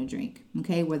that you want to drink,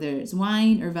 okay? Whether it's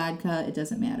wine or vodka, it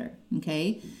doesn't matter,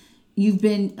 okay? You've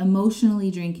been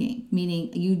emotionally drinking,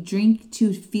 meaning you drink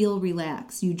to feel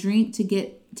relaxed. You drink to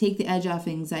take the edge off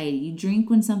anxiety. You drink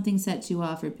when something sets you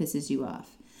off or pisses you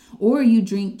off. Or you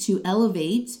drink to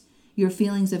elevate your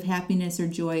feelings of happiness or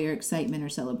joy or excitement or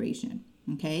celebration,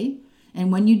 okay? And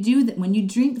when you do that, when you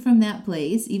drink from that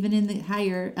place, even in the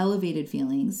higher elevated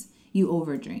feelings, you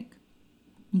overdrink,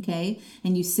 okay?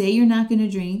 And you say you're not going to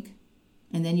drink,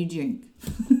 and then you drink.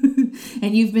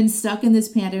 And you've been stuck in this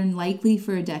pattern likely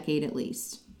for a decade at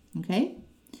least, okay?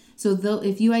 So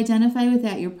if you identify with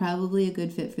that, you're probably a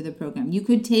good fit for the program. You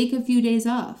could take a few days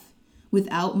off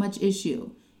without much issue.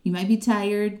 You might be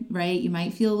tired, right? You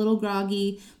might feel a little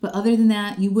groggy, but other than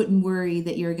that, you wouldn't worry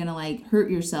that you're going to hurt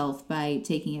yourself by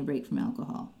taking a break from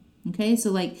alcohol. Okay,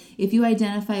 so if you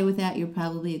identify with that, you're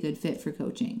probably a good fit for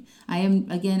coaching. I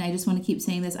just want to keep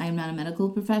saying this, I am not a medical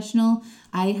professional.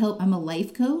 I'm a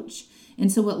life coach.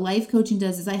 And so what life coaching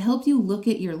does is I help you look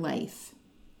at your life,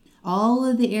 all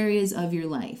of the areas of your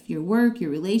life, your work, your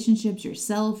relationships,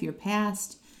 yourself, your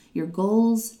past, your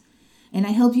goals. And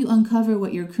I help you uncover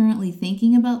what you're currently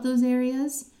thinking about those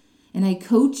areas. And I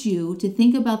coach you to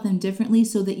think about them differently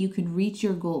so that you can reach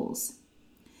your goals.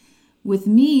 With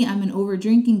me, I'm an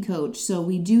over-drinking coach, so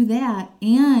we do that,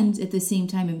 and at the same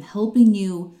time, I'm helping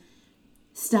you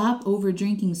stop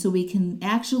over-drinking so we can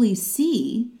actually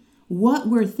see what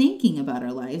we're thinking about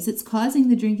our lives. It's causing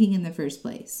the drinking in the first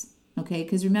place, okay?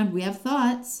 Because remember, we have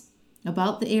thoughts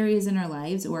about the areas in our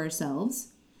lives or ourselves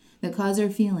that cause our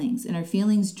feelings, and our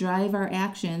feelings drive our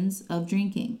actions of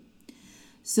drinking.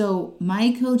 So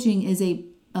my coaching is a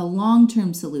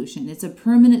long-term solution. It's a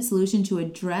permanent solution to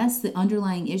address the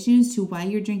underlying issues to why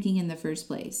you're drinking in the first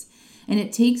place. And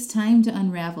it takes time to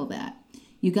unravel that.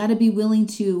 You got to be willing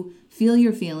to feel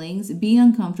your feelings, be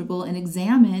uncomfortable, and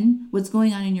examine what's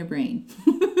going on in your brain.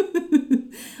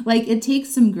 It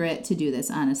takes some grit to do this,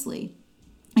 honestly.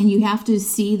 And you have to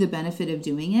see the benefit of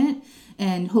doing it.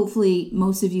 And hopefully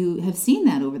most of you have seen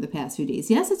that over the past few days.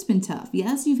 Yes, it's been tough.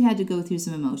 Yes, you've had to go through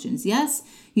some emotions. Yes,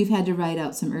 you've had to ride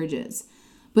out some urges.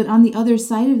 But on the other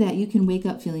side of that, you can wake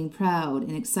up feeling proud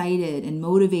and excited and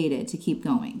motivated to keep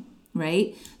going,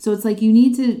 right? So it's you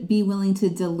need to be willing to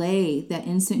delay that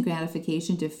instant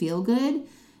gratification to feel good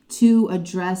to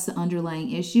address the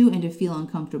underlying issue and to feel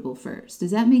uncomfortable first.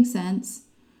 Does that make sense?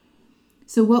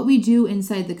 So what we do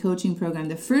inside the coaching program,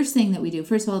 the first thing that we do,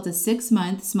 first of all, it's a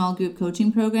 6-month small group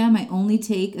coaching program. I only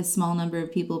take a small number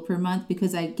of people per month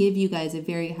because I give you guys a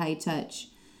very high touch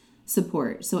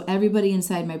support. So everybody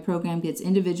inside my program gets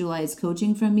individualized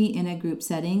coaching from me in a group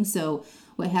setting. So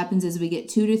what happens is we get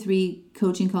 2 to 3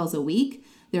 coaching calls a week.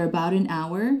 They're about an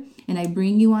hour, and I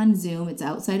bring you on Zoom. It's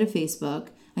outside of Facebook.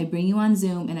 I bring you on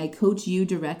Zoom and I coach you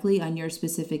directly on your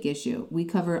specific issue. We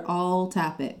cover all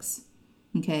topics,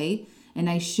 okay? And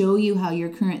I show you how your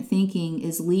current thinking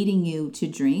is leading you to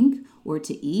drink or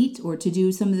to eat or to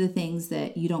do some of the things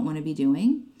that you don't want to be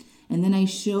doing. And then I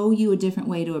show you a different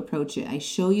way to approach it. I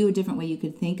show you a different way you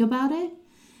could think about it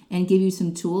and give you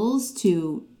some tools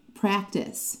to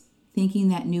practice thinking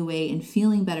that new way and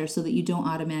feeling better so that you don't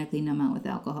automatically numb out with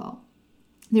alcohol.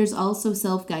 There's also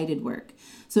self-guided work.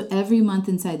 So every month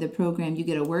inside the program, you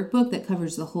get a workbook that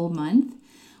covers the whole month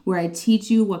where I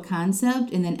teach you what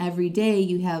concept, and then every day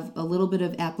you have a little bit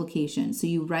of application. So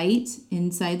you write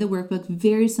inside the workbook,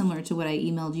 very similar to what I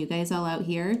emailed you guys all out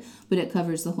here, but it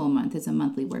covers the whole month. It's a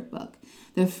monthly workbook.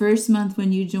 The first month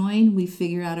when you join, we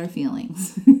figure out our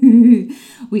feelings.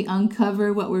 We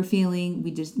uncover what we're feeling. We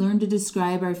just learn to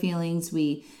describe our feelings.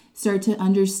 We start to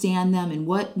understand them and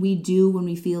what we do when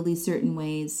we feel these certain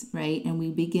ways, right? And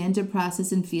we begin to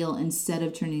process and feel instead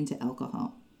of turning to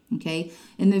alcohol. Okay.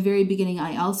 In the very beginning,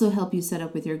 I also help you set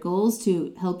up with your goals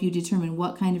to help you determine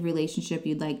what kind of relationship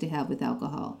you'd like to have with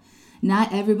alcohol.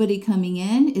 Not everybody coming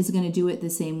in is going to do it the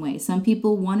same way. Some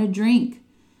people want to drink.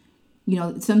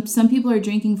 Some people are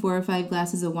drinking 4 or 5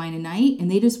 glasses of wine a night,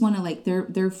 and they just want to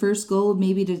their first goal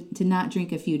maybe to not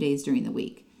drink a few days during the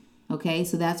week. Okay.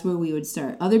 So that's where we would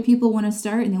start. Other people want to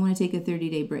start and they want to take a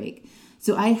 30-day break.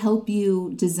 So I help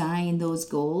you design those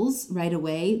goals right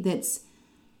away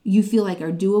you feel like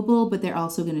are doable, but they're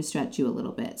also going to stretch you a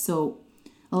little bit. So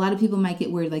a lot of people might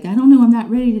get worried, I don't know, I'm not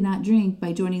ready to not drink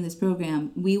by joining this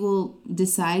program. We will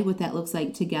decide what that looks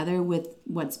like together with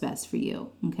what's best for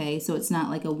you. Okay. So it's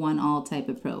not like a one-all type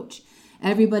approach.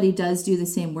 Everybody does do the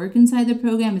same work inside the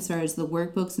program as far as the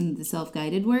workbooks and the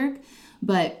self-guided work,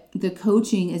 but the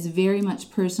coaching is very much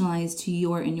personalized to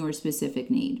your specific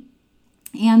need.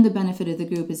 And the benefit of the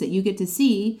group is that you get to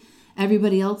see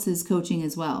everybody else's coaching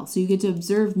as well. So you get to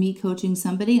observe me coaching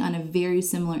somebody on a very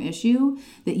similar issue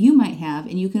that you might have,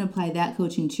 and you can apply that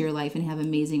coaching to your life and have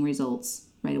amazing results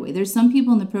right away. There's some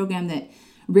people in the program that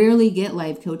rarely get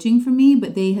live coaching from me,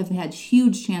 but they have had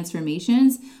huge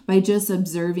transformations by just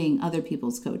observing other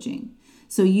people's coaching.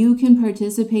 So you can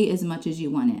participate as much as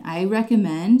you want it. I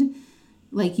recommend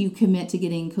you commit to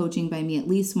getting coaching by me at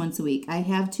least once a week. I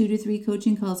have 2 to 3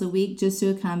 coaching calls a week just to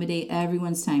accommodate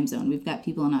everyone's time zone. We've got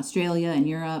people in Australia and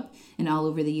Europe and all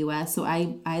over the US. So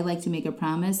I like to make a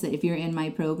promise that if you're in my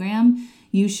program,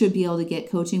 you should be able to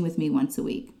get coaching with me once a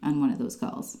week on one of those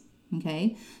calls.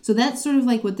 Okay, so that's sort of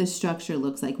like what the structure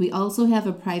looks like. We also have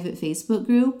a private Facebook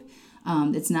group.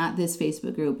 It's not this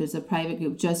Facebook group. It's a private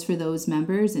group just for those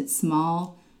members. It's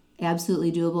small,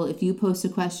 absolutely doable. If you post a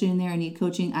question in there and need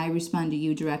coaching, I respond to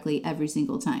you directly every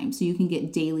single time. So you can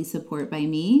get daily support by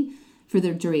me for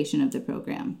the duration of the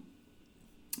program.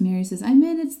 Mary says, I'm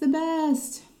in. It's the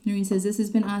best. Noreen says, this has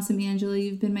been awesome, Angela.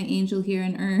 You've been my angel here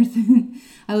on earth.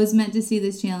 I was meant to see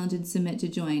this challenge and submit to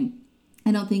join.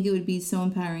 I don't think it would be so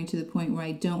empowering to the point where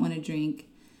I don't want to drink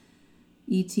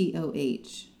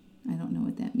ETOH. I don't know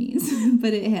what that means,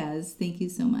 but it has. Thank you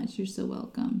so much. You're so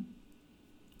welcome.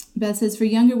 Beth says, for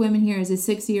younger women here, as a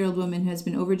 60-year-old woman who has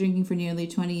been over drinking for nearly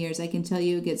 20 years, I can tell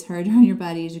you it gets harder on your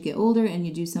body as you get older and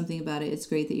you do something about it. It's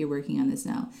great that you're working on this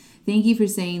now. Thank you for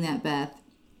saying that, Beth.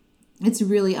 It's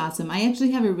really awesome. I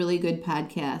actually have a really good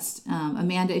podcast.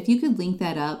 Amanda, if you could link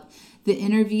that up, the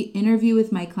interview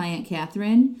with my client,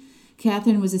 Catherine.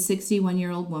 Catherine was a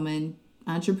 61-year-old woman,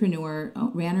 entrepreneur,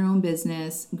 ran her own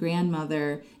business,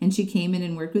 grandmother, and she came in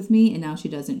and worked with me, and now she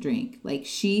doesn't drink. Like,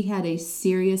 she had a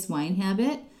serious wine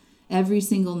habit every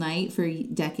single night for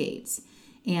decades.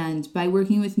 And by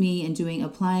working with me and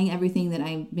applying everything that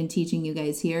I've been teaching you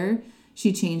guys here,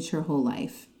 she changed her whole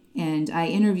life. And I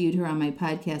interviewed her on my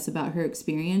podcast about her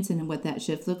experience and what that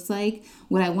shift looks like.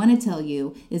 What I want to tell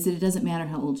you is that it doesn't matter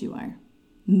how old you are.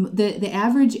 The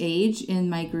average age in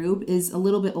my group is a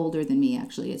little bit older than me,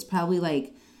 actually. It's probably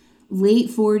like late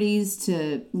 40s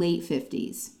to late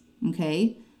 50s,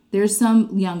 okay? There's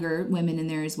some younger women in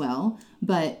there as well,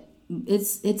 but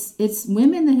it's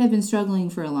women that have been struggling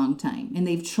for a long time, and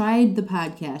they've tried the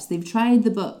podcast, they've tried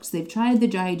the books, they've tried the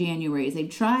dry Januaries, they've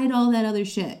tried all that other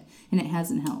shit, and it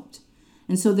hasn't helped.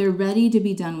 And so they're ready to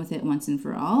be done with it once and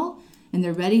for all, and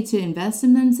they're ready to invest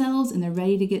in themselves, and they're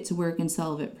ready to get to work and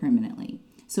solve it permanently.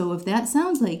 So if that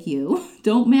sounds like you,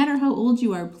 don't matter how old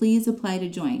you are, please apply to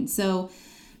join. So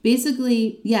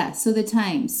basically, yeah, so the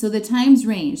times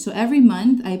range. So every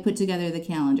month I put together the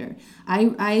calendar.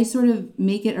 I sort of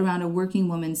make it around a working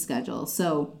woman's schedule.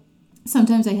 So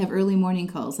sometimes I have early morning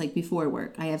calls, like before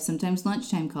work. I have sometimes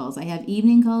lunchtime calls. I have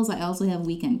evening calls. I also have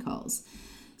weekend calls.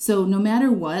 So no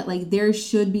matter what, like, there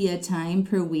should be a time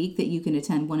per week that you can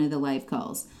attend one of the live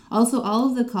calls. Also, all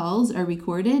of the calls are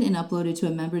recorded and uploaded to a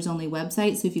members-only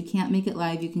website, so if you can't make it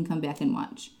live, you can come back and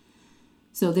watch.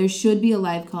 So there should be a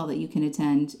live call that you can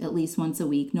attend at least once a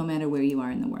week, no matter where you are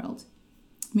in the world.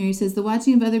 Mary says, the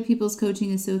watching of other people's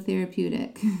coaching is so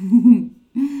therapeutic.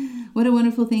 What a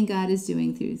wonderful thing God is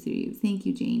doing through you. Thank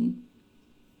you, Jane.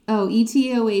 Oh,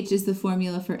 ETOH is the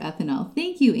formula for ethanol.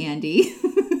 Thank you, Andy.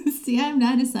 See, I'm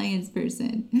not a science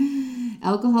person.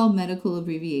 Alcohol medical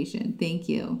abbreviation. Thank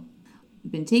you.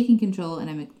 I've been taking control, and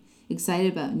I'm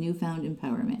excited about newfound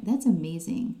empowerment. That's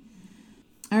amazing.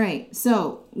 All right,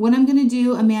 so what I'm going to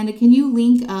do, Amanda, can you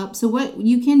link up? So what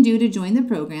you can do to join the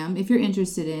program, if you're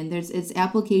interested in, it's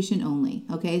application only,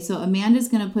 okay? So Amanda's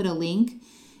going to put a link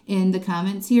in the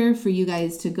comments here for you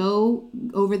guys to go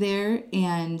over there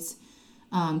and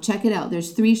check it out.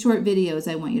 There's 3 short videos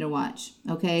I want you to watch,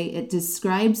 okay? It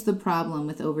describes the problem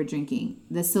with overdrinking,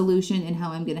 the solution, and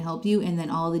how I'm going to help you, and then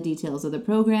all the details of the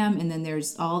program, and then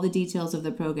there's all the details of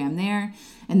the program there,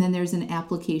 and then there's an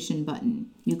application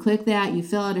button. You click that, you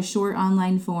fill out a short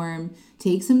online form,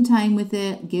 take some time with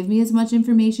it, give me as much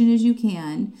information as you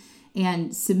can,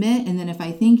 and submit, and then if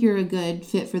I think you're a good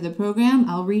fit for the program,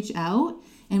 I'll reach out,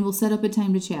 and we'll set up a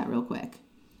time to chat real quick.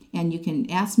 And you can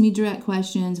ask me direct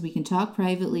questions, we can talk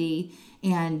privately,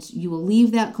 and you will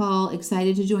leave that call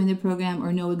excited to join the program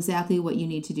or know exactly what you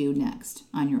need to do next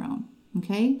on your own,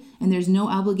 okay? And there's no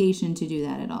obligation to do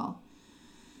that at all.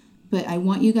 But I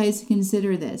want you guys to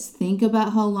consider this. Think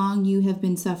about how long you have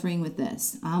been suffering with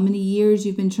this, how many years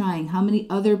you've been trying, how many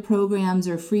other programs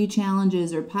or free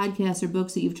challenges or podcasts or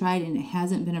books that you've tried and it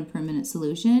hasn't been a permanent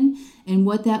solution, and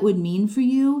what that would mean for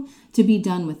you to be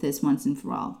done with this once and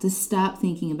for all, to stop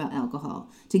thinking about alcohol,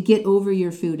 to get over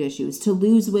your food issues, to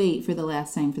lose weight for the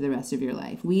last time for the rest of your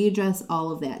life. We address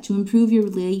all of that, to improve your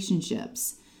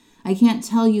relationships. I can't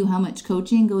tell you how much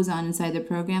coaching goes on inside the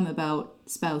program about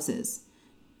spouses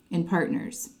and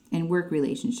partners and work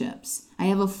relationships. I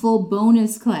have a full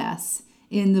bonus class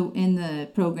in the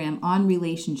program on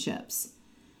relationships.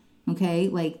 Okay,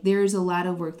 like there's a lot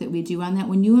of work that we do on that.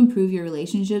 When you improve your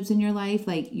relationships in your life,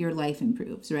 like your life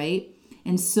improves, right?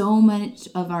 And so much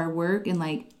of our work and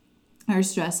like our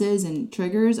stresses and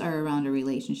triggers are around a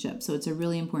relationship. So it's a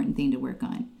really important thing to work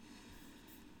on.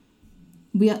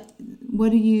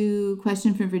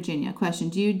 Question from Virginia.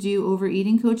 Do you do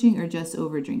overeating coaching or just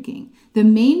overdrinking? The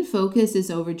main focus is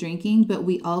overdrinking, but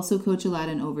we also coach a lot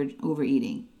on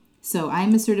overeating. So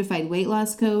I'm a certified weight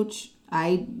loss coach.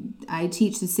 I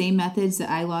teach the same methods that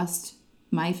I lost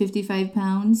my 55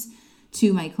 pounds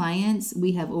to my clients.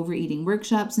 We have overeating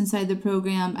workshops inside the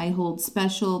program. I hold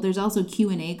there's also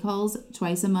Q&A calls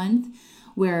twice a month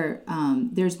where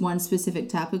there's one specific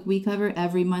topic we cover.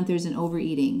 Every month there's an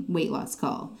overeating weight loss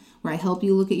call where I help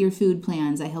you look at your food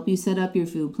plans. I help you set up your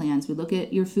food plans. We look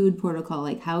at your food protocol,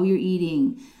 like how you're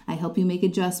eating. I help you make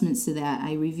adjustments to that.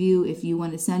 I review if you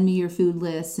want to send me your food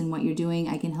lists and what you're doing,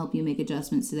 I can help you make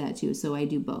adjustments to that too. So I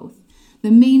do both.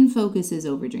 The main focus is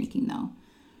over drinking though.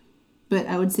 But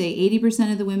I would say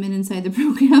 80% of the women inside the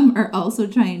program are also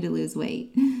trying to lose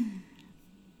weight.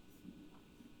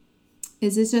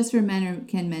 Is this just for men or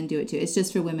can men do it too? It's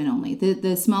just for women only.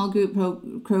 The small group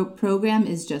program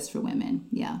is just for women.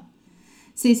 Yeah.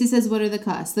 Stacey says, what are the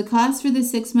costs? The cost for the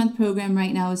 6-month program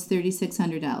right now is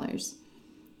 $3,600.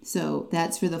 So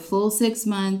that's for the full 6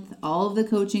 month, all of the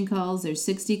coaching calls. There's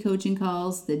 60 coaching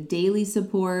calls, the daily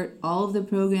support, all of the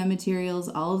program materials,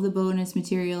 all of the bonus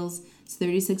materials. It's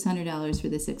 $3,600 for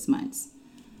the 6 months.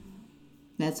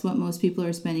 That's what most people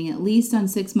are spending at least on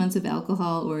 6 months of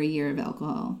alcohol or a year of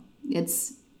alcohol.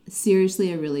 It's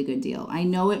seriously a really good deal. I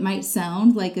know it might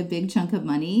sound like a big chunk of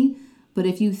money, but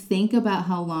if you think about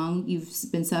how long you've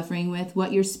been suffering with,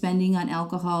 what you're spending on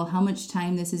alcohol, how much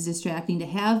time this is distracting, to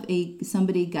have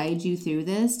somebody guide you through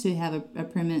this, to have a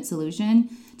permanent solution,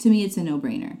 to me it's a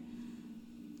no-brainer.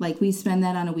 Like, we spend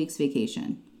that on a week's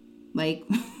vacation. Like,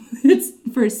 it's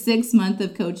for 6 months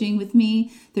of coaching with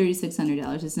me,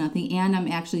 $3,600 is nothing. And I'm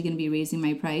actually going to be raising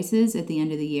my prices at the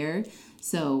end of the year.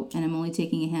 So, and I'm only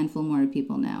taking a handful more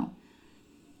people now.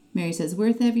 Mary says,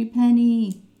 worth every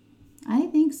penny. I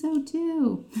think so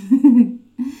too.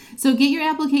 So get your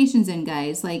applications in,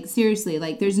 guys. Like, seriously,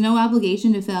 like, there's no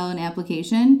obligation to fill out an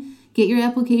application. Get your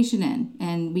application in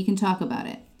and we can talk about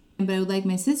it. But I would like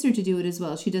my sister to do it as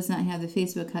well. She does not have the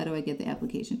Facebook. How do I get the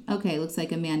application? Okay, looks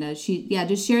like Amanda.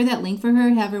 Just share that link for her.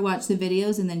 Have her watch the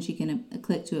videos and then she can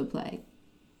click to apply.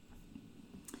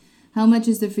 How much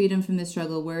is the freedom from the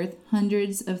struggle worth?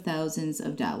 Hundreds of thousands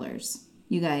of dollars.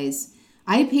 You guys,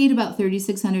 I paid about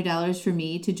 $3,600 for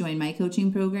me to join my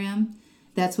coaching program.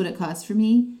 That's what it cost for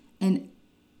me. And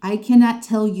I cannot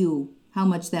tell you how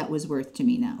much that was worth to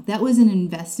me now. That was an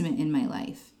investment in my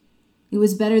life. It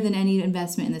was better than any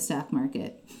investment in the stock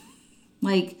market.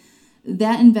 Like,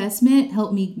 that investment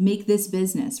helped me make this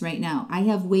business right now. I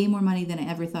have way more money than I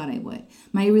ever thought I would.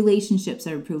 My relationships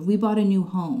are improved. We bought a new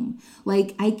home.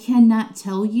 Like, I cannot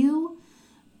tell you,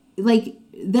 like,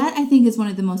 that I think is one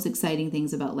of the most exciting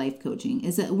things about life coaching,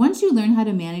 is that once you learn how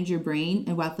to manage your brain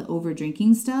about the over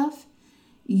drinking stuff,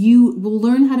 you will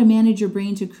learn how to manage your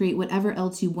brain to create whatever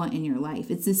else you want in your life.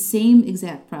 It's the same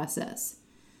exact process.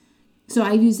 So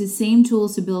I've used the same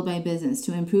tools to build my business,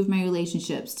 to improve my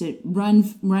relationships, to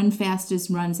run fastest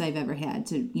runs I've ever had,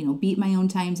 to, beat my own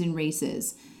times in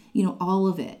races, all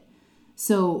of it.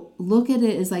 So look at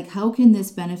it as like, how can this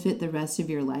benefit the rest of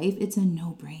your life? It's a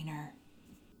no-brainer.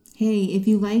 Hey, if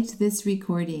you liked this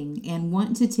recording and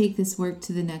want to take this work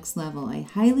to the next level, I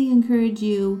highly encourage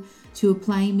you to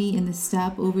apply me in the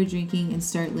Stop Over Drinking and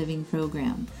Start Living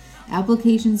program.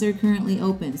 Applications are currently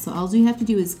open, so all you have to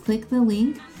do is click the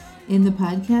link in the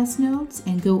podcast notes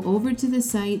and go over to the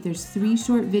site. There's 3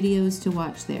 short videos to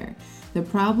watch there. The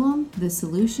problem, the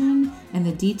solution, and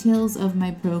the details of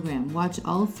my program. Watch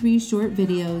all 3 short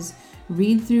videos,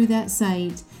 read through that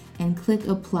site, and click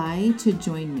apply to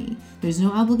join me. There's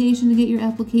no obligation to get your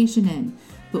application in,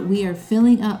 but we are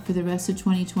filling up for the rest of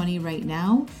 2020 right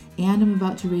now, and I'm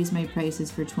about to raise my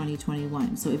prices for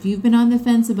 2021. So if you've been on the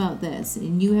fence about this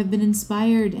and you have been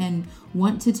inspired and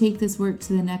want to take this work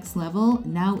to the next level,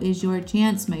 now is your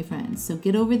chance, my friends. So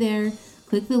get over there,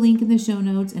 click the link in the show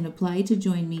notes, and apply to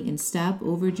join me and Stop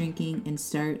Over Drinking and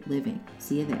Start Living.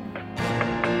 See you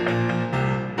there.